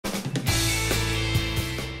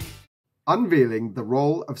Unveiling the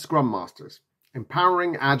Role of Scrum Masters,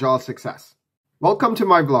 Empowering Agile Success. Welcome to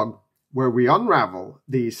my vlog, where we unravel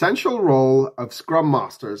the essential role of Scrum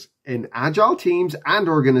Masters in Agile teams and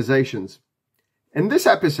organizations. In this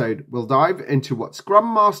episode, we'll dive into what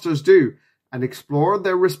Scrum Masters do and explore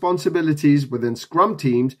their responsibilities within Scrum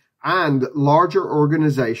teams and larger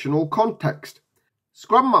organizational context.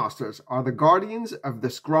 Scrum Masters are the guardians of the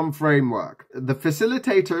Scrum framework, the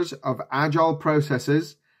facilitators of Agile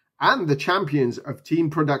processes, and the champions of team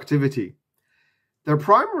productivity. Their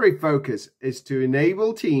primary focus is to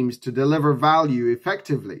enable teams to deliver value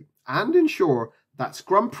effectively and ensure that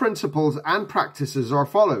Scrum principles and practices are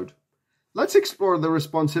followed. Let's explore the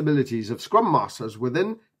responsibilities of Scrum Masters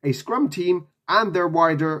within a Scrum team and their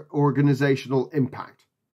wider organizational impact.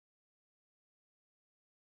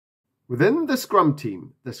 Within the Scrum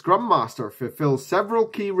team, the Scrum Master fulfills several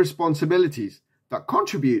key responsibilities that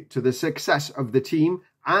contribute to the success of the team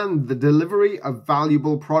and the delivery of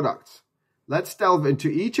valuable products. Let's delve into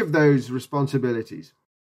each of those responsibilities.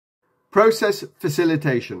 Process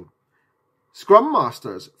facilitation. Scrum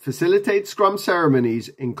Masters facilitate Scrum ceremonies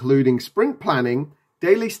including sprint planning,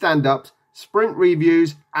 daily stand-ups, sprint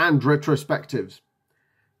reviews, and retrospectives.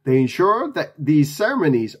 They ensure that these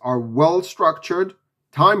ceremonies are well-structured,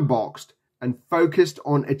 time-boxed, and focused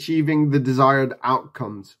on achieving the desired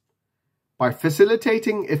outcomes. By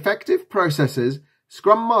facilitating effective processes,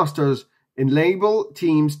 Scrum Masters enable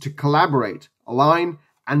teams to collaborate, align,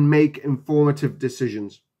 and make informative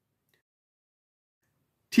decisions.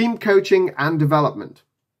 Team coaching and development.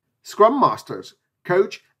 Scrum Masters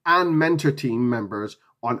coach and mentor team members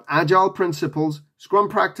on Agile principles, Scrum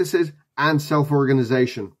practices, and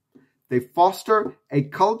self-organization. They foster a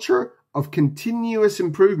culture of continuous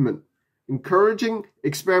improvement, encouraging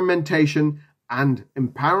experimentation and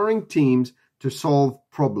empowering teams to solve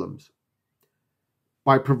problems.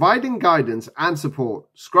 By providing guidance and support,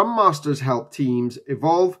 Scrum Masters help teams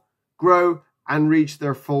evolve, grow, and reach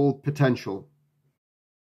their full potential.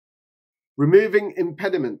 Removing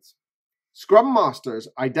impediments. Scrum Masters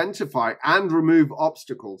identify and remove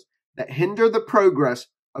obstacles that hinder the progress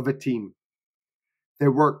of a team. They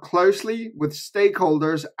work closely with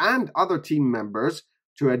stakeholders and other team members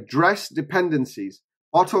to address dependencies,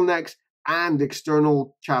 bottlenecks, and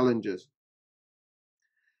external challenges.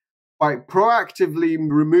 By proactively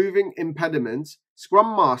removing impediments,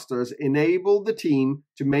 Scrum Masters enable the team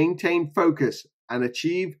to maintain focus and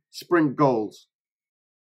achieve sprint goals.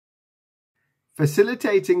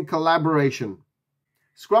 Facilitating collaboration.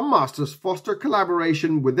 Scrum Masters foster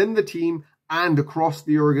collaboration within the team and across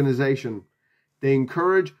the organization. They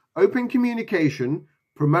encourage open communication,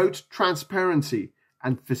 promote transparency,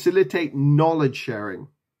 and facilitate knowledge sharing.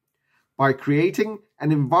 By creating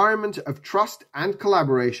an environment of trust and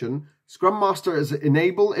collaboration, Scrum Masters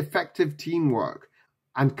enable effective teamwork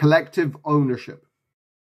and collective ownership.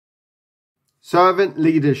 Servant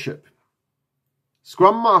leadership.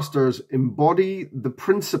 Scrum Masters embody the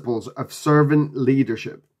principles of servant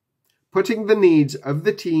leadership, putting the needs of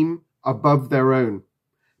the team above their own.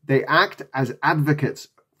 They act as advocates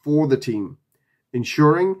for the team,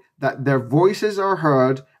 ensuring that their voices are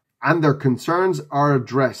heard and their concerns are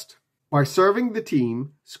addressed. By serving the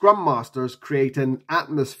team, Scrum Masters create an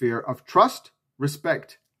atmosphere of trust,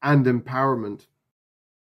 respect, and empowerment.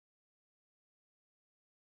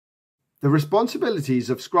 The responsibilities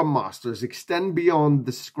of Scrum Masters extend beyond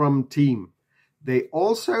the Scrum team. They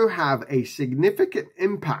also have a significant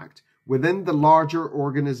impact within the larger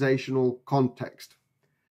organizational context.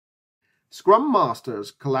 Scrum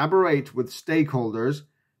Masters collaborate with stakeholders,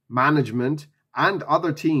 management, and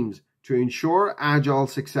other teams to ensure Agile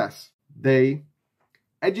success. They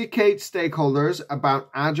educate stakeholders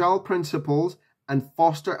about Agile principles and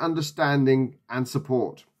foster understanding and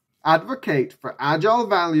support. Advocate for Agile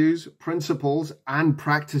values, principles, and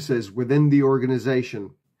practices within the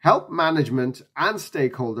organization. Help management and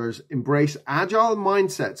stakeholders embrace Agile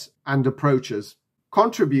mindsets and approaches.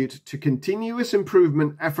 Contribute to continuous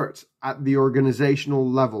improvement efforts at the organizational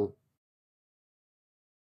level.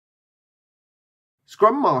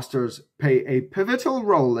 Scrum Masters play a pivotal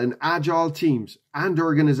role in Agile teams and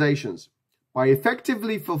organizations. By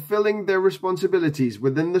effectively fulfilling their responsibilities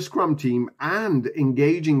within the Scrum team and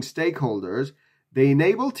engaging stakeholders, they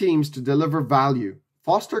enable teams to deliver value,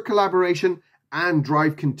 foster collaboration, and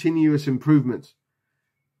drive continuous improvement.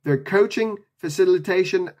 Their coaching,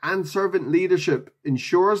 facilitation, and servant leadership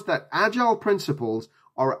ensures that Agile principles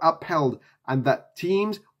are upheld and that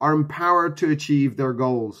teams are empowered to achieve their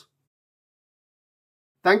goals.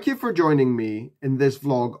 Thank you for joining me in this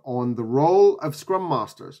vlog on the role of Scrum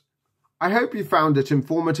Masters. I hope you found it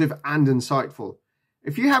informative and insightful.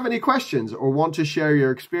 If you have any questions or want to share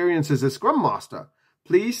your experience as a Scrum Master,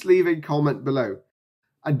 please leave a comment below.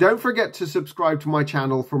 And don't forget to subscribe to my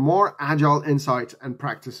channel for more Agile insights and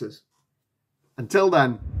practices. Until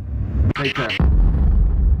then, take care.